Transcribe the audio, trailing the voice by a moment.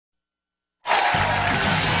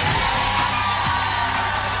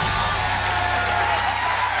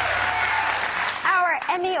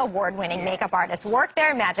award-winning makeup artists work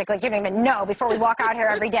their magic like you don't even know before we walk out here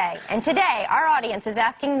every day. And today, our audience is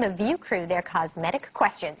asking the View crew their cosmetic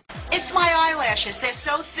questions. It's my eyelashes. They're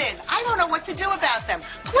so thin. I don't know what to do about them.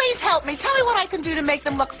 Please help me. Tell me what I can do to make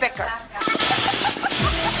them look thicker.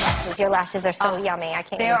 Your lashes are so yummy. I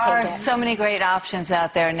can't There even are take it. so many great options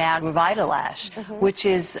out there now. Revitalash, which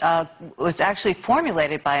is was actually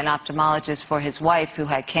formulated by an ophthalmologist for his wife who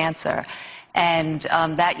had cancer. And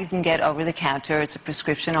that you can get over the counter. It's a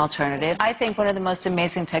prescription alternative. I think one of the most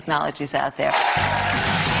amazing technologies out there.